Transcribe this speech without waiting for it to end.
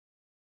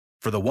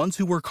For the ones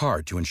who work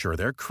hard to ensure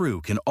their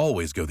crew can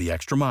always go the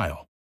extra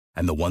mile,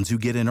 and the ones who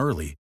get in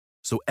early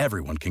so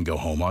everyone can go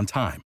home on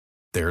time,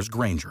 there's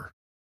Grainger,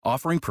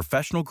 offering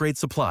professional-grade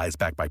supplies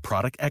backed by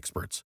product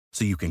experts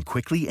so you can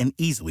quickly and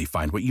easily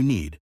find what you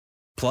need.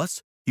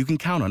 Plus, you can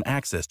count on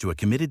access to a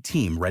committed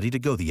team ready to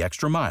go the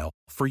extra mile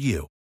for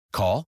you.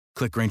 Call,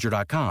 click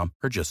Grainger.com,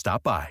 or just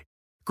stop by.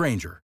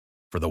 Grainger,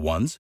 for the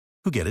ones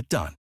who get it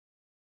done.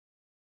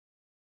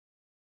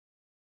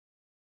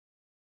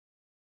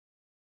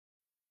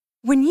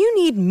 When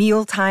you need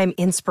mealtime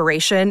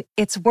inspiration,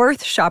 it's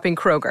worth shopping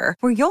Kroger,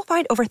 where you'll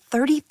find over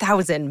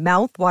 30,000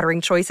 mouth-watering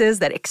choices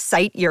that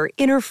excite your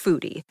inner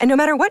foodie. And no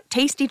matter what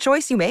tasty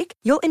choice you make,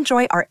 you'll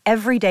enjoy our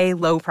everyday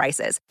low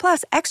prices,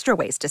 plus extra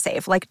ways to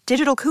save, like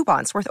digital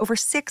coupons worth over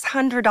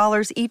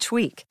 $600 each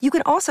week. You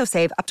can also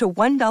save up to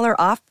 $1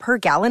 off per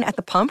gallon at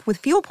the pump with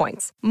fuel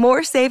points.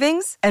 More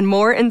savings and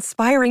more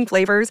inspiring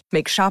flavors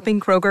make shopping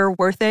Kroger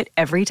worth it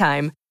every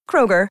time.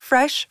 Kroger,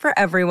 fresh for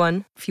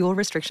everyone. Fuel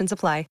restrictions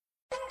apply.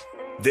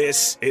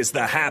 This is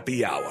the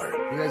Happy Hour.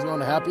 You guys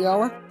going to happy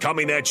hour?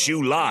 Coming at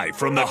you live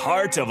from the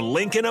heart of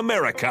Lincoln,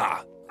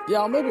 America. Yeah,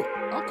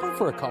 I'll come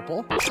for a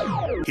couple.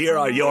 Here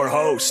are your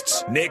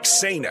hosts, Nick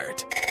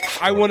Sainert.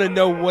 I want to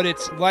know what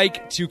it's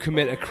like to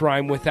commit a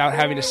crime without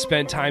having to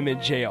spend time in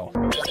jail.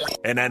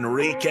 And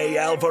Enrique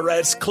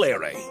Alvarez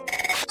Clary.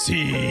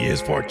 C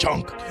is for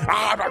chunk.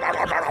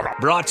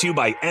 Brought to you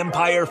by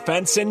Empire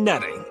Fence and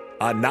Netting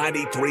on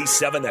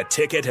 93.7 The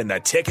Ticket and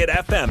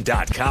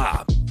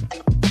theticketfm.com.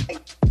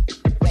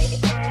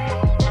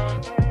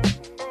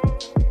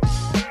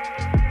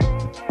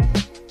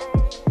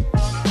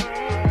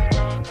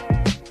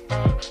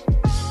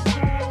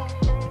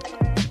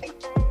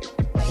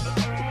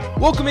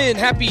 Welcome in.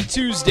 Happy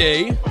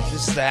Tuesday.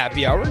 This is the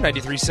Happy Hour,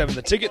 93.7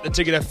 The Ticket,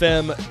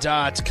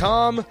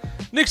 theticketfm.com.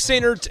 Nick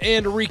Sainert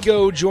and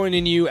Rico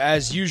joining you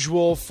as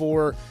usual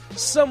for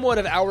somewhat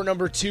of hour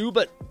number 2,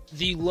 but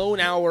the lone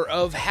hour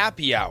of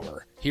Happy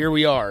Hour. Here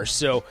we are.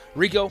 So,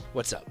 Rico,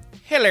 what's up?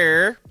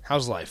 Hello.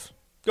 How's life?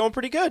 Going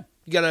pretty good.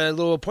 You got a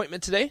little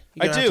appointment today? You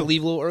I gonna do. Have to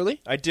leave a little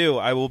early? I do.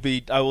 I will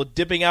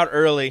dipping out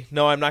early.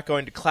 No, I'm not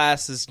going to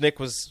class, as Nick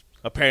was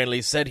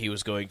apparently said he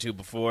was going to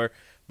before.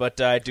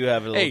 But I do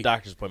have a little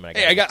doctor's appointment.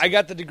 I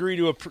got the degree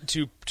to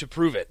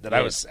prove it that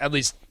I was at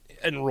least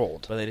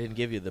enrolled. But they didn't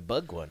give you the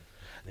bug one.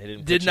 They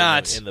didn't. Did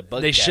not. In the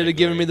bug. They should have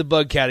given me the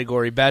bug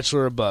category,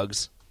 Bachelor of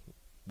Bugs.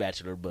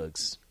 Bachelor of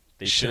Bugs.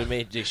 They should have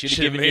made. They should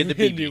have given you the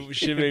BB.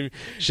 Should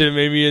have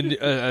made me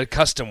a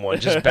custom one,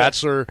 just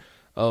Bachelor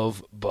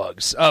of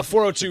Bugs.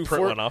 402.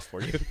 Print one off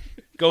for you.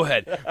 Go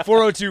ahead.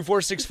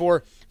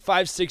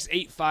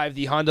 402-464-5685,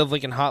 the Honda of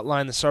Lincoln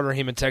hotline, the Starter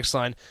Heyman text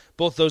line.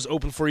 Both those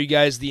open for you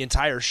guys the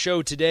entire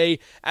show today,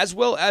 as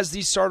well as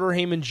the Starter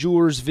Heyman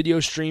Jewelers video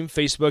stream,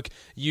 Facebook,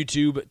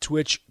 YouTube,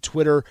 Twitch,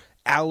 Twitter,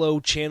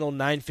 Allo, Channel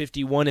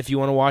 951 if you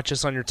want to watch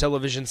us on your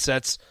television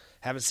sets.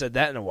 Haven't said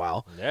that in a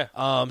while. Yeah.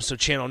 So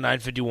Channel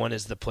 951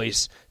 is the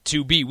place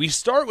to be. We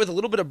start with a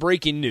little bit of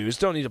breaking news.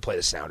 Don't need to play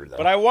the sounder, though.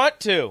 But I want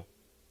to.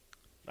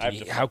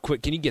 How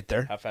quick can you get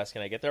there? How fast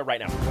can I get there?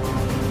 Right now.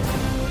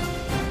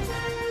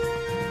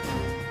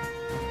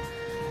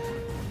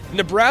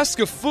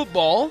 Nebraska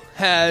football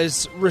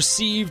has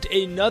received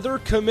another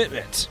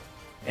commitment,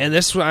 and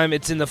this time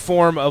it's in the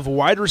form of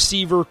wide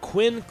receiver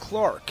Quinn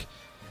Clark.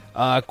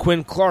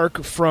 Quinn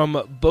Clark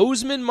from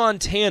Bozeman,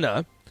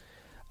 Montana,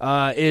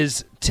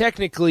 is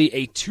technically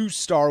a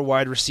 2-star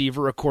wide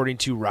receiver according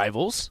to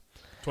Rivals.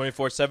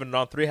 24/7 and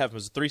on 3 have him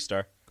as a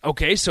 3-star.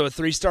 Okay, so a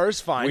 3-star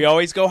is fine. We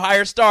always go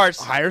higher stars.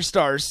 Higher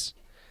stars.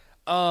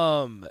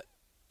 And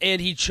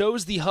he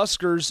chose the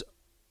Huskers,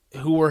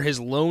 who were his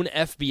lone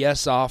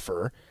FBS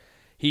offer.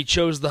 He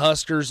chose the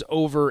Huskers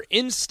over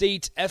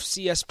in-state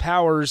FCS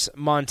powers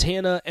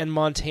Montana and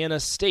Montana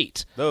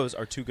State. Those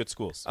are 2 good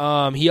schools.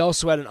 He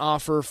also had an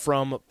offer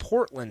from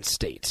Portland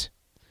State.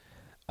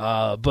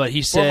 But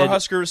he said... Former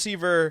Husker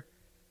receiver,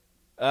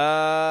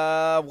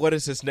 what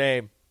is his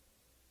name?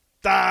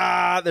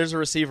 There's a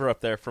receiver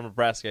up there from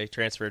Nebraska. He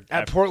transferred.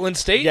 At Portland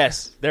State?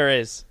 Yes, there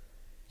is.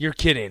 You're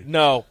kidding.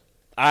 No.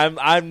 I'm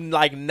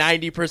like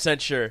 90%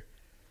 sure.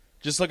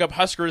 Just look up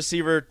Husker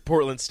receiver,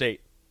 Portland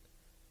State.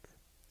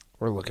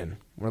 We're looking.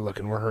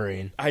 We're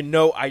hurrying. I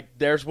know.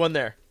 There's one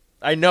there.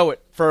 I know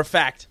it for a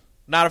fact.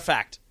 Not a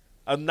fact.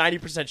 I'm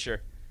 90%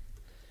 sure.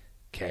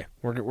 Okay,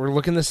 we're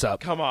looking this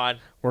up. Come on.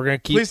 We're gonna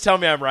keep. Please tell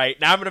me I'm right.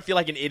 Now I'm gonna feel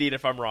like an idiot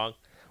if I'm wrong.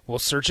 We'll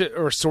search it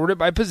or sort it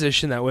by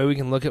position. That way we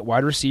can look at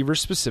wide receivers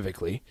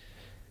specifically,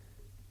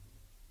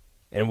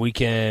 and we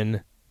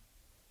can.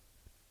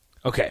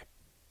 Okay.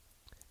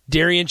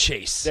 Darian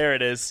Chase. There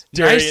it is.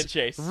 Nice. Darian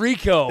Chase.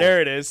 Rico.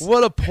 There it is.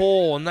 What a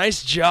poll.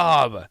 Nice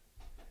job.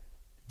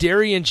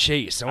 Darian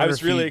Chase. I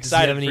was really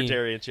excited for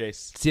Darian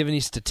Chase. Does he have any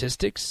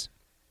statistics?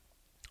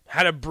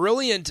 Had a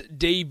brilliant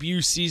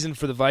debut season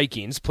for the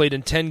Vikings. Played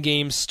in 10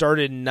 games,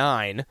 started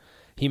 9.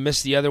 He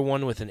missed the other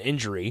one with an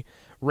injury.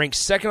 Ranked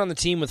second on the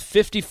team with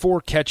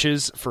 54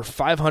 catches for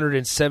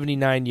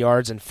 579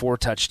 yards and 4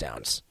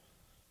 touchdowns.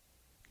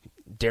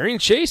 Darian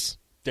Chase?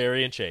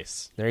 Darian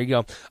Chase. There you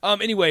go.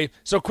 Anyway,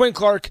 so Quinn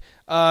Clark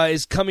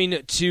is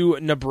coming to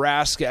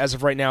Nebraska as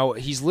of right now.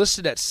 He's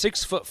listed at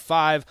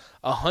 6'5",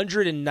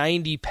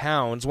 190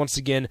 pounds. Once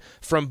again,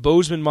 from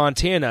Bozeman,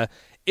 Montana.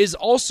 Is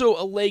also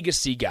a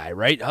legacy guy,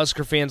 right?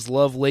 Husker fans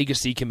love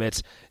legacy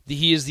commits.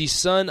 He is the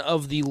son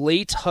of the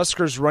late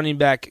Huskers running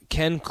back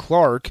Ken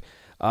Clark,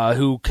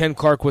 who Ken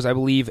Clark was, I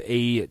believe,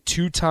 a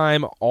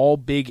 2-time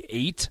All-Big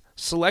 8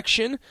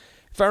 selection,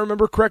 if I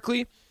remember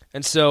correctly.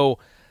 And so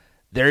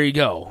there you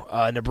go.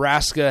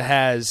 Nebraska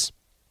has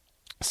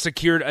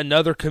secured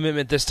another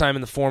commitment, this time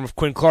in the form of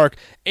Quinn Clark.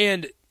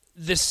 And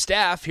this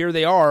staff, here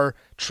they are,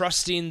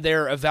 trusting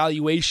their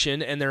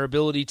evaluation and their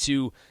ability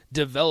to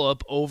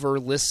develop over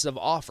lists of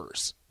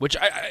offers, which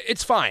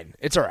it's fine.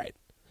 It's all right.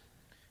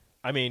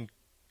 I mean,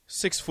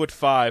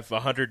 6'5",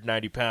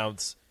 190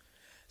 pounds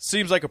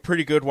seems like a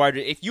pretty good wide.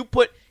 If you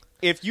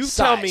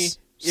tell me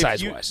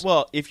size-wise,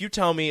 if you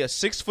tell me a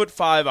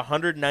 6'5",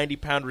 190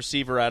 pound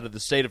receiver out of the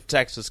state of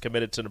Texas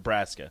committed to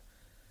Nebraska,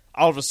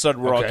 all of a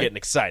sudden we're all getting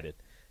excited.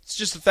 It's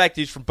just the fact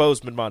that he's from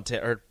Bozeman,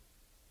 Montana.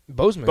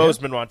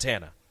 Bozeman,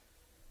 Montana.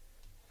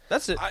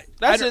 That's it.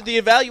 That's it. The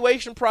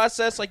evaluation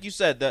process, like you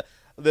said, the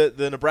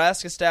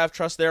Nebraska staff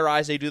trusts their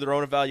eyes. They do their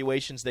own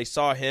evaluations. They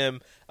saw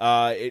him.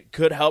 It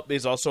could help.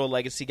 He's also a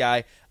legacy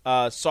guy.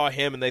 Saw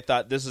him, and they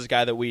thought, this is a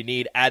guy that we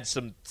need. Add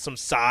some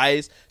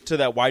size to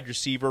that wide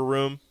receiver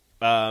room.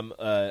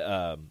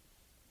 You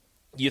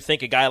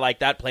think a guy like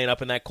that playing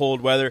up in that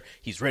cold weather,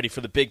 he's ready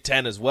for the Big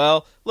Ten as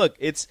well. Look,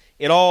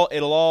 it'll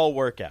all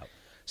work out.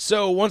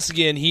 So once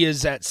again, he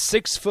is at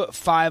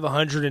 6'5",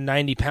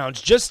 190 pounds.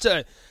 Just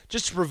to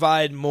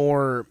provide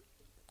more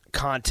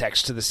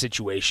context to the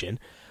situation,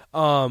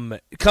 a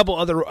couple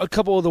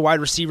of the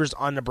wide receivers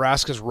on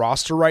Nebraska's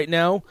roster right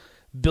now.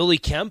 Billy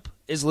Kemp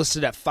is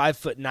listed at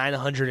 5'9",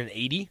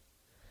 180.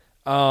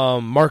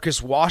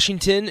 Marcus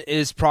Washington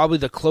is probably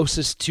the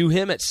closest to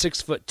him at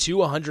 6'2",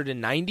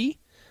 190.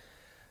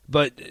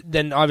 But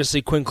then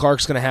obviously Quinn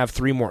Clark's going to have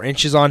 3 more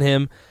inches on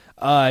him.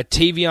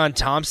 Tavion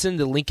Thompson,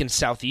 the Lincoln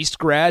Southeast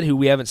grad, who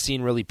we haven't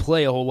seen really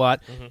play a whole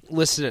lot,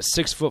 listed at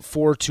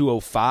 6'4",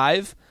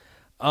 205.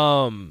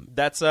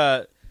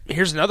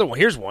 Here's another one.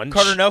 Here's one.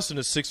 Carter Nelson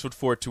is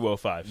 6'4",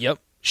 205. Yep.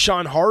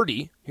 Sean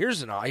Hardy.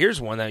 Here's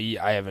one that we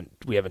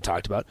haven't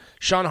talked about.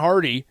 Sean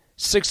Hardy,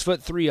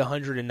 6'3",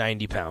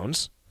 190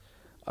 pounds.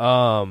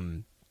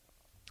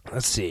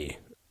 Let's see.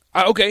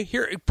 Okay,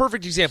 here,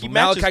 perfect example.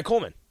 Malachi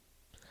Coleman.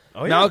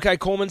 Oh, yeah. Malachi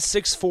Coleman,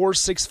 6'4",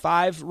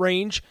 6'5"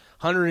 range,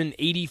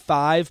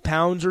 185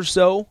 pounds or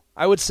so,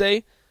 I would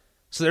say.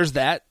 So there's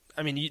that.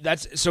 I mean,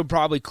 that's so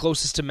probably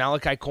closest to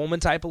Malachi Coleman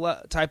type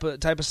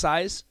of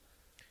size.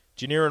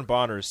 Janiran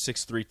Bonner is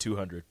 6'3",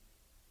 200.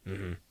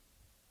 Mm-hmm.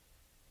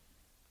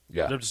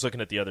 Yeah. I'm just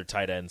looking at the other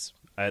tight ends.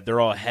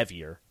 They're all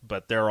heavier,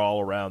 but they're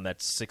all around that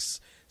 6'3"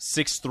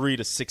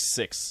 to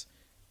 6'6".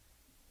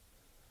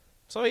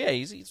 So yeah,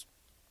 he's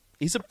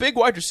a big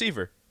wide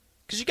receiver.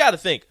 Because you got to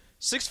think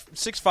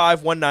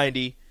 6'5",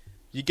 190.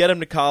 You get him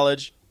to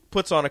college,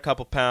 puts on a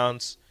couple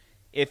pounds.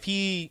 If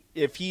he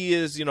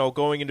is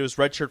going into his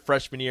redshirt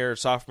freshman year or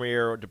sophomore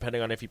year, or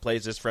depending on if he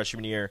plays this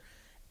freshman year,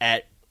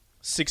 at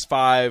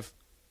 6'5",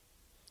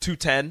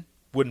 210,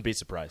 wouldn't be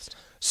surprised.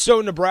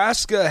 So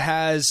Nebraska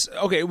has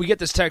we get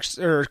this text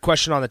or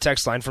question on the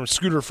text line from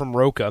Scooter from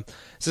Roca. It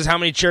says, how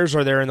many chairs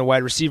are there in the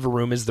wide receiver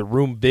room? Is the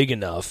room big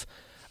enough?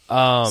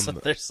 So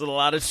there's a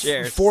lot of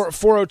chairs.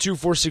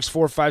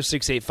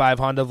 402-464-5685,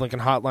 Honda of Lincoln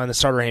hotline, the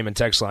Starter Heyman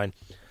text line.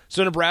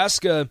 So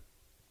Nebraska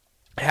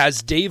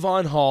has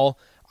Davon Hall,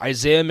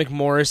 Isaiah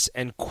McMorris,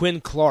 and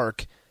Quinn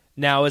Clark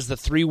now as the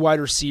 3 wide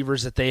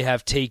receivers that they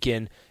have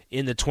taken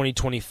in the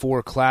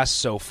 2024 class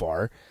so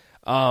far.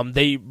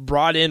 They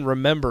brought in,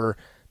 remember,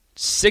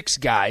 6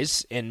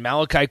 guys in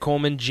Malachi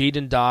Coleman,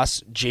 Jaden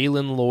Doss,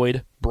 Jalen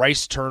Lloyd,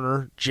 Bryce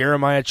Turner,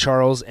 Jeremiah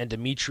Charles, and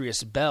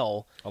Demetrius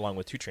Bell. Along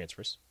with 2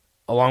 transfers.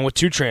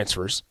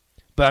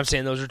 But I'm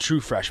saying those are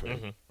true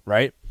freshmen,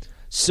 right?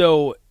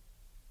 So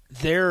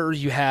there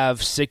you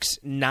have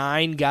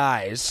 9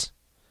 guys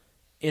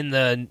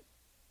where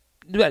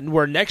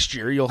next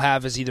year you'll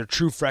have as either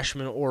true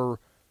freshmen or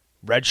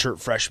redshirt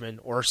freshmen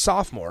or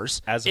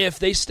sophomores if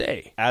they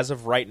stay. As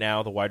of right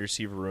now, the wide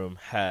receiver room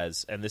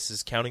has, and this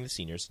is counting the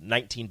seniors,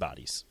 19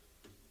 bodies.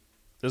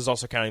 This is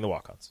also counting the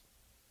walk-ons.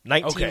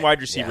 19 wide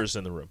receivers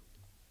in the room.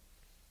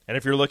 And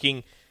if you're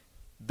looking,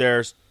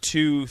 there's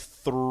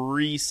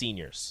 2-3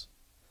 seniors.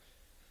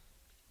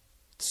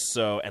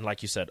 So, and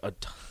like you said,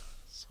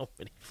 so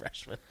many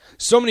freshmen.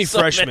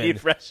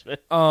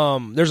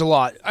 There's a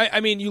lot.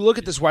 I mean, you look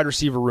at this wide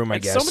receiver room, I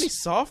guess. So many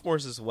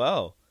sophomores as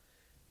well.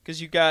 Because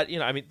you got,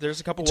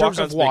 there's a couple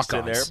walk-ons mixed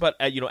in there. But,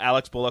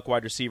 Alex Bullock,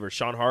 wide receiver.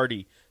 Sean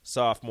Hardy,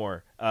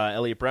 sophomore.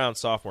 Elliott Brown,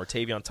 sophomore.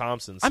 Tavion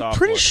Thompson, sophomore. I'm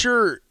pretty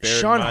sure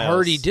Sean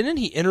Hardy, didn't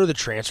he enter the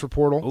transfer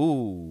portal?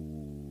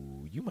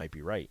 Ooh, you might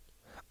be right.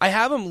 I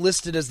have him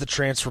listed as the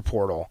transfer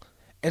portal.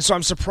 And so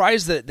I'm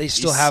surprised that they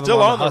still have him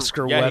on the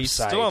Husker website. Yeah, he's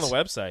still on the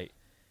website.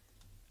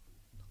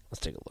 Let's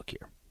take a look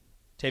here.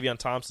 Tavion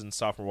Thompson,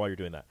 sophomore, while you're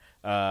doing that.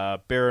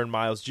 Barron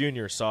Miles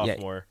Jr.,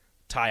 sophomore.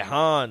 Ty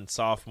Hahn,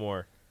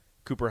 sophomore.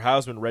 Cooper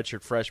Hausman,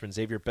 redshirt freshman.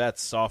 Xavier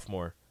Betts,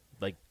 sophomore.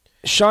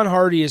 Sean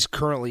Hardy is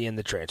currently in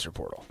the transfer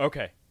portal.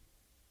 Okay.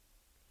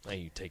 Now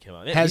you take him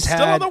out. He's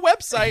still on the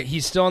website.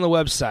 He's still on the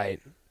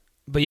website.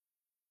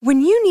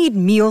 When you need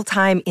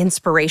mealtime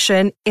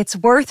inspiration, it's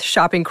worth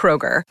shopping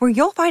Kroger, where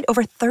you'll find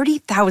over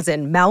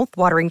 30,000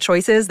 mouth-watering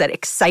choices that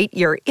excite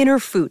your inner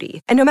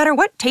foodie. And no matter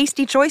what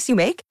tasty choice you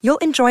make, you'll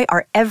enjoy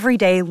our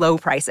everyday low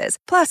prices,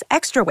 plus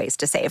extra ways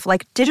to save,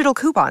 like digital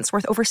coupons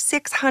worth over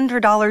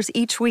 $600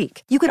 each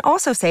week. You can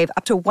also save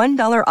up to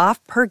 $1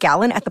 off per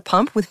gallon at the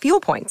pump with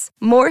fuel points.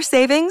 More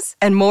savings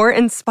and more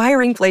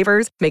inspiring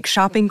flavors make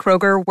shopping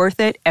Kroger worth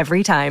it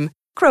every time.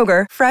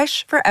 Kroger,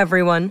 fresh for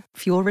everyone.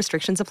 Fuel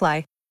restrictions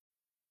apply.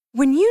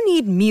 When you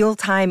need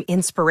mealtime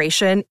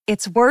inspiration,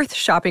 it's worth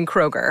shopping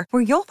Kroger,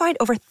 where you'll find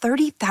over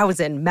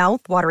 30,000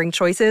 mouth-watering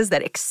choices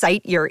that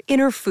excite your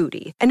inner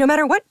foodie. And no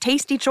matter what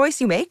tasty choice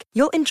you make,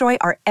 you'll enjoy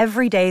our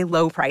everyday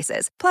low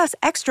prices, plus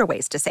extra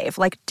ways to save,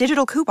 like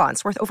digital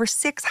coupons worth over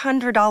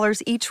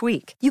 $600 each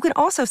week. You can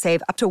also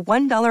save up to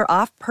 $1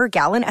 off per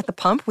gallon at the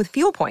pump with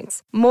fuel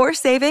points. More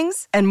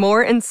savings and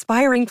more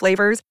inspiring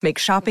flavors make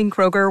shopping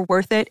Kroger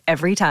worth it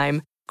every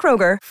time.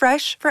 Kroger,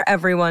 fresh for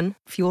everyone.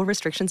 Fuel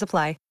restrictions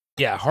apply.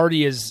 Yeah,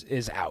 Hardy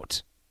is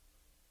out.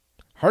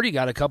 Hardy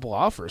got a couple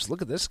offers.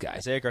 Look at this guy.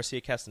 Isaiah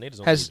Garcia Castaneda is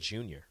only a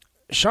junior.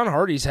 Sean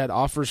Hardy's had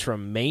offers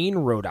from Maine,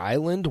 Rhode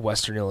Island,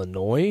 Western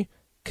Illinois,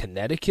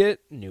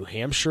 Connecticut, New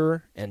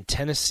Hampshire, and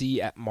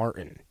Tennessee at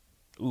Martin.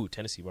 Ooh,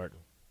 Tennessee Martin.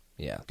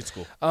 Yeah. Good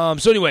school.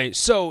 So anyway,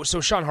 so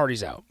Sean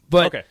Hardy's out.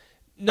 But okay.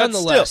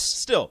 Nonetheless.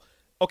 Still.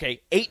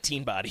 Okay,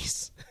 18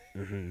 bodies.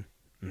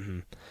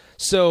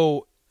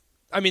 So,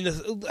 I mean,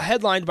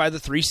 headlined by the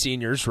three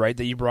seniors, right,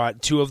 that you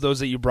brought, two of those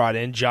that you brought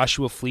in,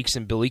 Joshua Fleeks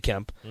and Billy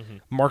Kemp.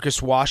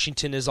 Marcus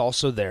Washington is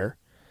also there.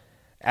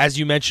 As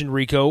you mentioned,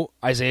 Rico,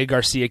 Isaiah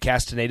Garcia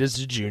Castaneda is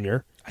a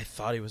junior. I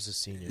thought he was a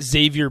senior.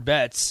 Xavier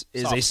Betts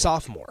is a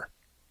sophomore.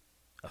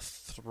 A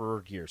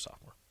third-year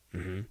sophomore.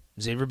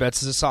 Xavier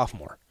Betts is a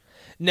sophomore.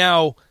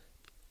 Now,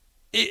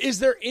 is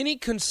there any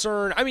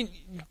concern? I mean,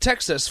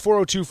 text us,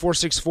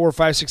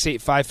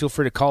 402-464-5685. Feel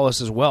free to call us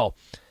as well.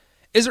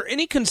 Is there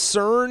any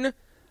concern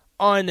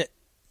on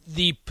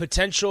the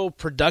potential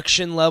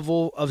production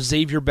level of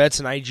Xavier Betts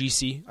and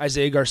IGC,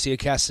 Isaiah Garcia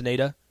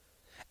Castaneda,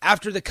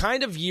 after the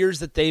kind of years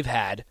that they've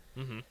had,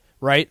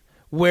 right?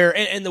 Where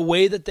and the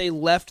way that they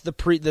left the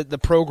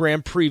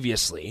program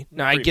previously.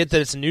 Now, I get that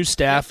it's a new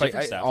staff,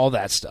 all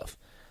that stuff.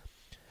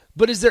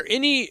 But is there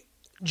any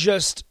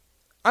just,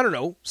 I don't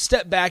know,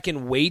 step back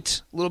and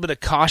wait, a little bit of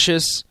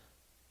cautious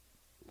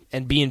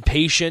and being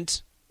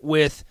patient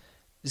with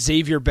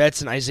Xavier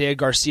Betts and Isaiah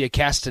Garcia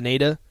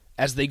Castaneda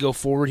as they go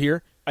forward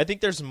here? I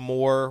think there's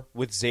more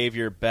with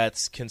Xavier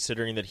Betts,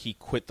 considering that he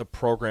quit the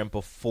program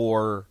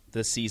before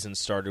the season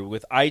started.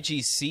 With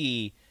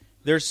IGC,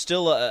 there's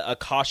still a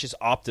cautious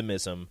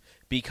optimism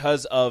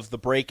because of the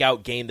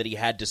breakout game that he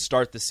had to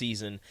start the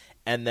season,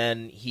 and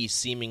then he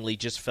seemingly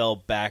just fell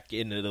back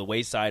into the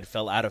wayside,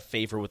 fell out of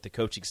favor with the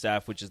coaching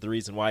staff, which is the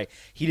reason why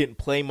he didn't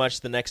play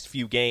much the next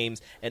few games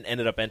and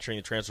ended up entering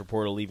the transfer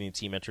portal, leaving the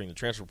team entering the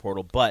transfer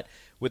portal. But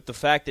with the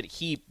fact that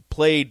he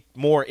played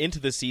more into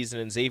the season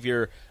and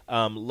Xavier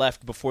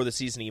left before the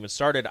season even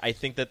started, I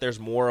think that there's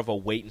more of a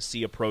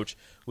wait-and-see approach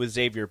with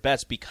Xavier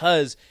Betts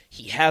because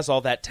he has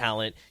all that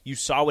talent. You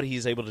saw what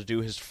he's able to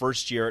do his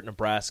first year at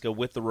Nebraska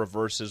with the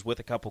reverses, with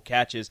a couple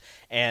catches,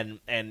 and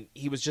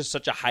he was just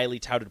such a highly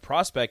touted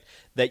prospect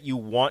that you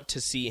want to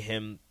see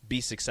him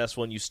be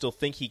successful, and you still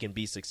think he can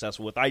be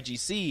successful. With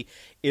IGC,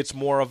 it's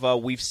more of a,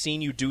 we've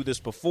seen you do this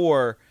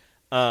before.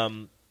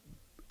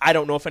 I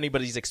don't know if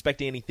anybody's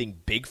expecting anything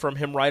big from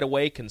him right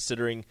away,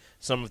 considering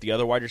some of the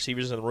other wide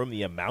receivers in the room,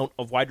 the amount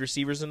of wide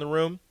receivers in the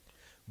room.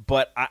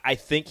 But I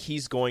think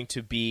he's going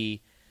to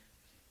be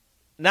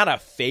not a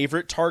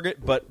favorite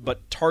target,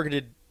 but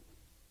targeted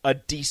a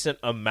decent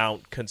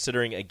amount,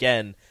 considering,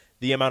 again,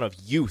 the amount of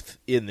youth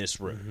in this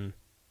room.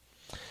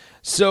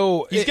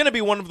 So he's going to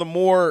be one of the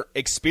more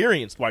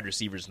experienced wide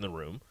receivers in the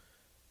room,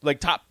 like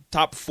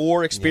top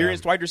four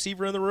experienced wide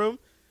receiver in the room.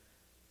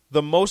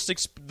 The most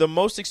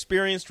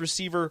experienced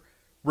receiver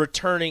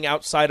returning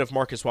outside of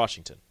Marcus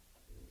Washington.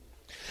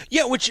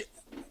 Yeah, which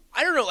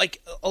I don't know.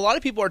 Like, a lot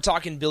of people are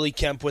talking Billy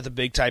Kemp with a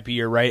big type of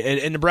year, right?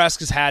 And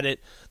Nebraska's had it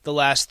the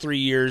last 3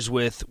 years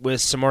with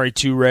Samari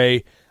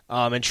Toure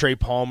and Trey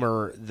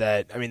Palmer.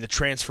 That, I mean, the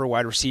transfer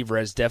wide receiver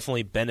has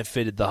definitely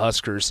benefited the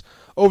Huskers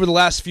over the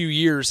last few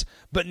years.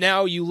 But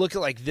now you look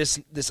at like this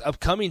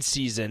upcoming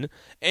season,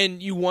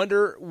 and you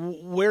wonder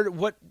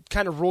what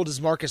kind of role does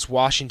Marcus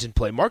Washington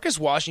play? Marcus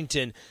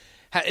Washington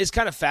is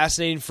kind of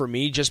fascinating for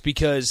me just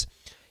because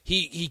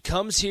he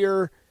comes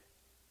here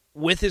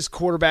with his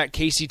quarterback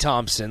Casey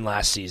Thompson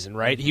last season,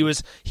 right?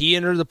 He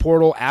entered the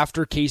portal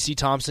after Casey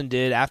Thompson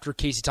did. After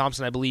Casey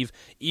Thompson, I believe,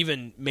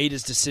 even made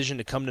his decision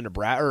to come to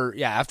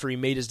Nebraska. After he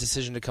made his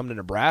decision to come to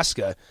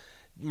Nebraska,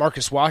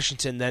 Marcus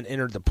Washington then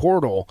entered the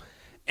portal,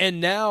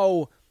 and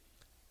now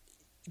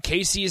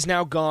Casey is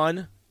now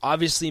gone.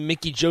 Obviously,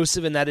 Mickey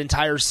Joseph and that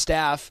entire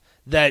staff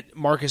that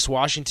Marcus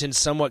Washington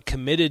somewhat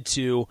committed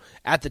to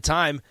at the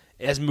time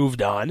has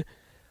moved on.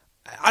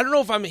 I don't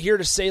know if I'm here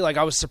to say like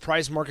I was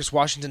surprised Marcus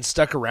Washington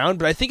stuck around,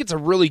 but I think it's a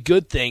really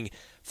good thing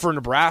for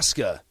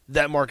Nebraska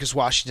that Marcus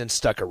Washington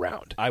stuck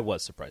around. I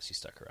was surprised he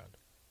stuck around.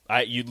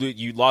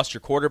 You lost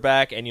your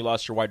quarterback and you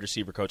lost your wide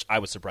receiver coach. I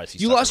was surprised he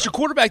stuck around. You lost your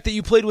quarterback that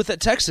you played with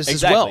at Texas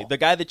as well. Exactly. The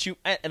guy that you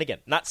 – and again,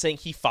 not saying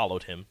he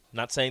followed him,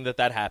 not saying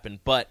that happened,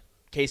 but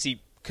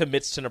Casey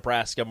commits to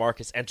Nebraska.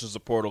 Marcus enters the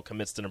portal,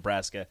 commits to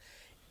Nebraska.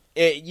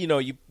 You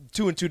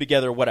 2 and 2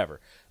 together, whatever.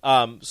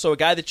 So a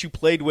guy that you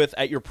played with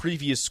at your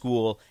previous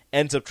school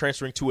ends up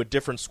transferring to a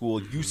different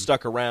school. You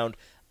stuck around.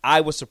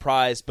 I was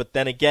surprised, but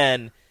then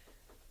again –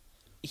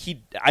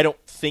 I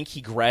don't think he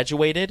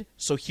graduated,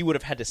 so he would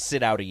have had to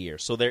sit out a year.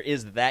 So there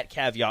is that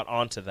caveat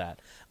onto that.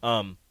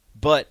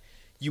 But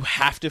you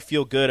have to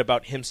feel good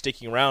about him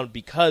sticking around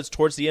because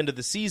towards the end of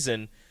the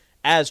season,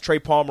 as Trey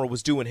Palmer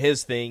was doing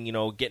his thing,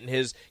 getting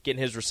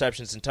his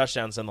receptions and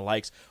touchdowns and the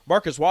likes,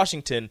 Marcus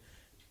Washington,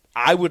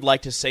 I would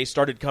like to say,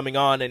 started coming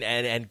on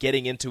and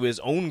getting into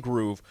his own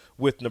groove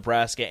with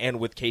Nebraska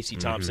and with Casey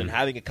Thompson,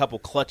 having a couple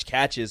clutch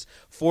catches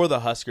for the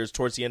Huskers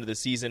towards the end of the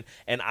season,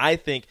 and I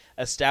think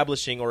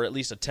establishing or at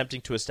least attempting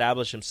to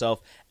establish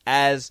himself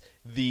as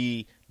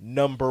the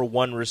number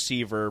one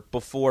receiver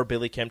before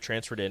Billy Kemp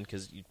transferred in,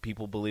 because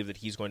people believe that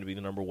he's going to be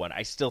the number one.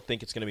 I still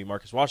think it's going to be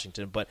Marcus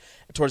Washington, but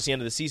towards the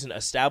end of the season,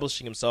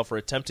 establishing himself or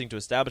attempting to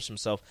establish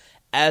himself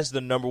as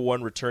the number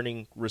one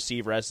returning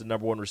receiver, as the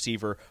number one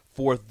receiver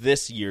for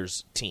this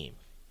year's team.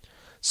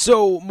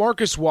 So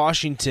Marcus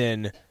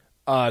Washington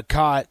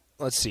caught,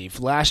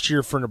 last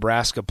year for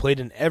Nebraska, played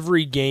in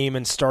every game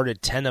and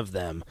started 10 of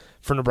them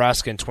for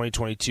Nebraska in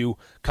 2022,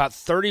 caught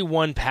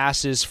 31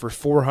 passes for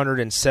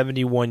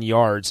 471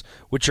 yards,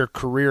 which are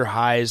career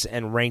highs,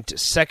 and ranked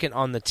second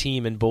on the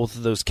team in both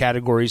of those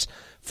categories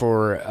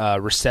for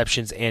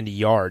receptions and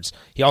yards.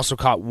 He also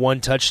caught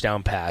 1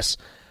 touchdown pass.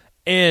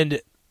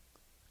 And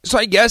so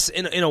I guess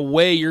in a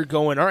way you're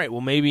going, all right,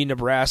 well maybe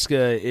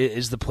Nebraska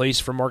is the place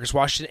for Marcus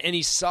Washington, and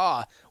he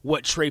saw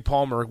what Trey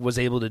Palmer was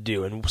able to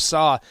do and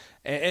saw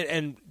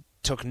and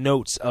took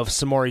notes of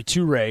Samori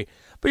Toure.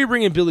 But you're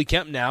bringing Billy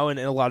Kemp now, and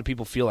a lot of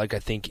people feel like I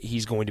think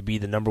he's going to be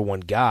the number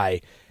one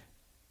guy.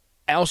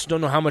 I also don't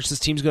know how much this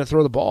team's going to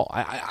throw the ball.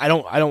 I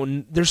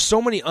don't. There's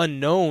so many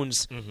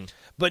unknowns.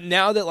 But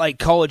now that like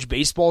college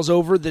baseball's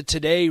over, that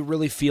today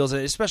really feels,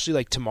 especially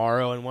like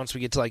tomorrow, and once we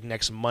get to like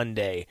next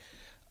Monday,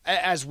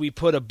 as we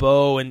put a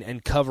bow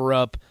and cover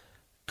up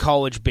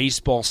college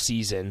baseball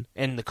season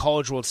and the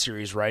College World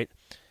Series, right?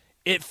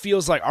 It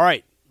feels like, all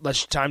right,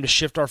 time to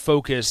shift our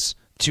focus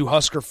to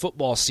Husker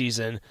football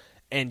season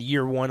and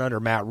year one under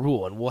Matt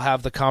Rule. And we'll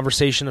have the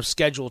conversation of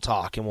schedule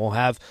talk, and we'll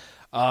have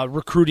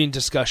recruiting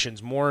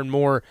discussions more and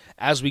more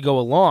as we go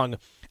along.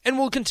 And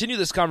we'll continue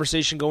this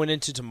conversation going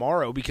into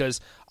tomorrow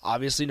because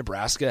obviously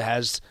Nebraska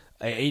has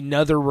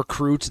another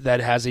recruit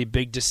that has a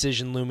big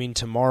decision looming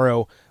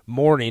tomorrow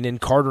morning in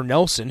Carter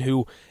Nelson,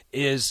 who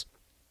is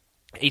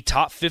a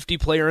top 50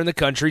 player in the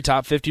country,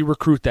 top 50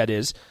 recruit that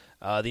is,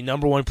 the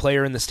number one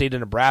player in the state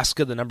of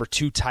Nebraska, the number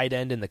 2 tight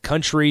end in the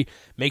country,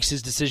 makes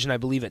his decision, I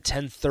believe, at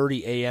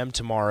 10:30 a.m.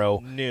 tomorrow.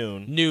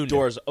 Noon.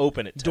 Doors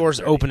open at 10:30. Doors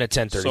open at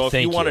 10:30. So if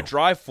you want to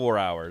drive 4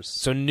 hours,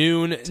 so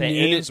noon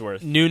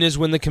Ainsworth. Noon is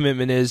when the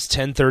commitment is.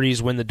 10:30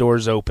 is when the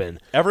doors open.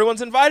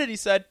 Everyone's invited, he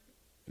said.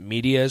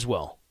 Media as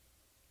well.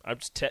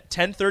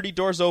 10:30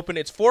 doors open.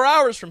 It's 4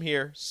 hours from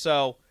here,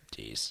 so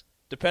jeez.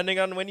 Depending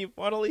on when you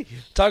want to leave.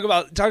 Talk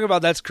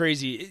about that's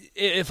crazy.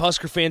 If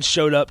Husker fans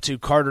showed up to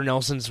Carter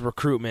Nelson's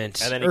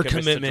recruitment and then he or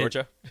commitment to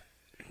Georgia.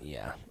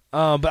 Yeah.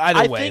 But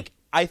either way.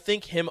 I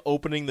think him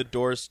opening the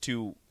doors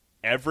to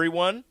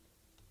everyone,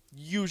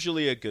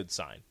 usually a good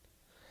sign.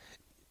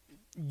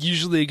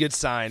 Usually a good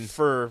sign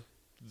for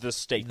the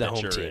state the that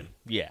home you're team. in.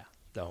 Yeah.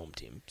 The home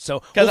team.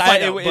 So because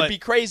it'd be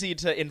crazy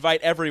to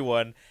invite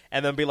everyone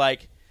and then be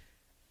like,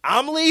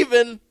 I'm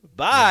leaving.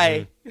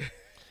 Bye. Mm-hmm.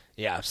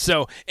 Yeah,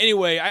 so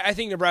anyway, I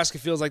think Nebraska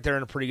feels like they're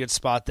in a pretty good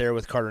spot there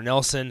with Carter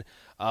Nelson.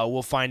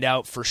 We'll find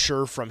out for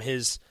sure from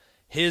his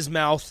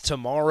mouth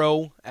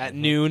tomorrow at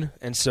noon,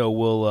 and so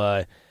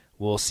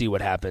we'll see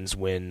what happens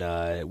when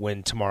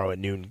tomorrow at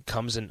noon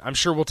comes, and I'm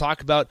sure we'll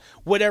talk about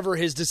whatever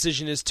his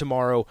decision is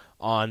tomorrow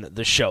on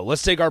the show.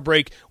 Let's take our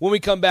break. When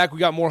we come back, we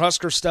got more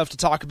Husker stuff to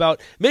talk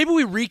about. Maybe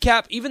we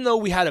recap, even though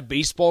we had a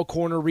baseball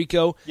corner,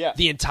 Rico,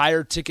 the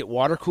entire ticket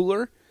water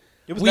cooler.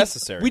 It was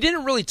necessary. We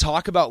didn't really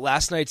talk about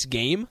last night's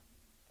game.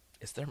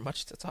 Is there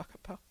much to talk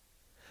about?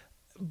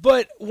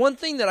 But one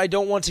thing that I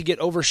don't want to get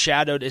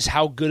overshadowed is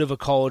how good of a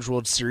College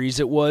World Series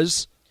it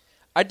was.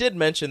 I did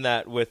mention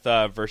that with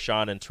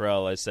Vershawn and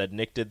Terrell. I said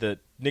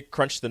Nick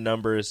crunched the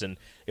numbers, and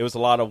it was a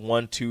lot of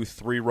 1, 2,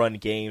 3-run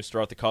games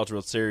throughout the College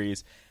World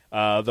Series.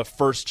 The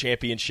first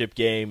championship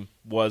game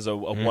was a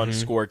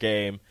one-score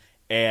game,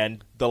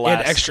 and the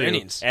last extra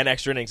innings,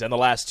 and the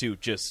last two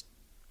just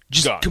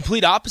gone.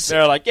 Complete opposite.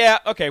 They're like, yeah,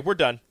 okay, we're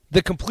done.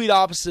 The complete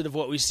opposite of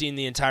what we've seen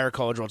the entire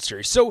College World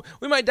Series. So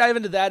we might dive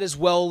into that as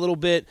well a little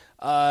bit,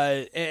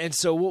 and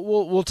so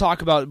we'll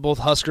talk about both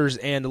Huskers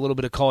and a little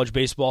bit of college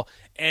baseball,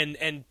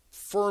 and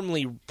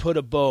firmly put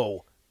a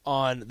bow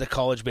on the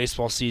college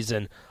baseball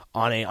season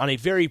on a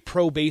very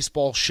pro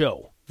baseball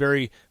show.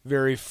 very,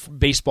 very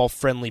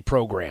baseball-friendly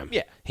program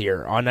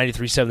here on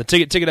 93.7 The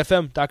Ticket,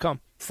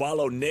 ticketfm.com.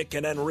 Follow Nick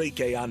and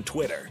Enrique on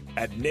Twitter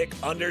at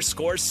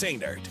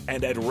Nick_Sainert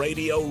and at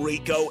Radio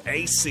Rico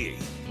AC.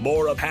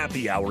 More of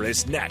Happy Hour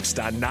is next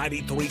on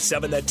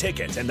 93.7 The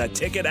Ticket and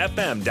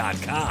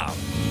theticketfm.com.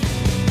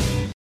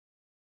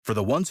 For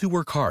the ones who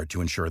work hard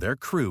to ensure their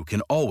crew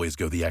can always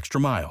go the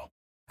extra mile,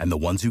 and the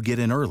ones who get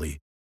in early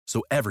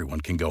so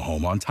everyone can go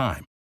home on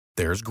time,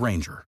 there's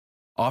Grainger,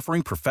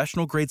 offering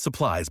professional-grade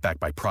supplies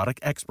backed by product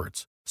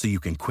experts so you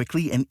can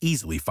quickly and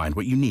easily find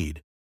what you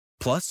need.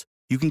 Plus,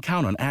 you can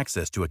count on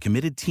access to a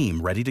committed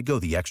team ready to go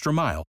the extra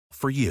mile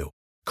for you.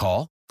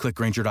 Call, click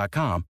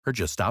Grainger.com, or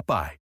just stop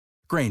by.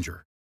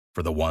 Grainger,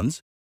 for the ones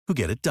who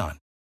get it done.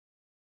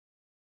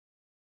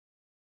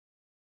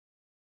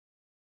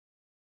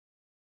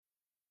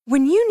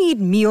 When you need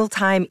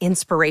mealtime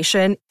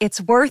inspiration,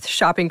 it's worth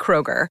shopping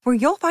Kroger, where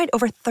you'll find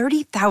over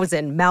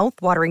 30,000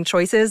 mouth-watering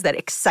choices that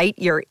excite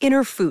your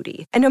inner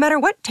foodie. And no matter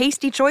what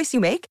tasty choice you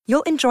make,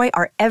 you'll enjoy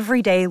our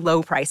everyday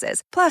low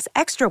prices, plus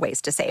extra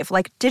ways to save,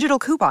 like digital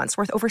coupons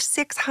worth over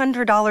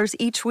 $600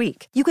 each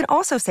week. You can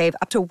also save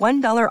up to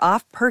 $1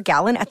 off per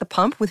gallon at the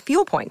pump with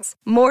fuel points.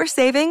 More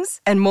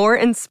savings and more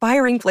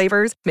inspiring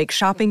flavors make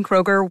shopping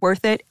Kroger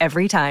worth it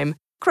every time.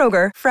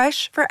 Kroger,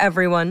 fresh for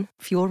everyone.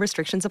 Fuel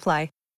restrictions apply.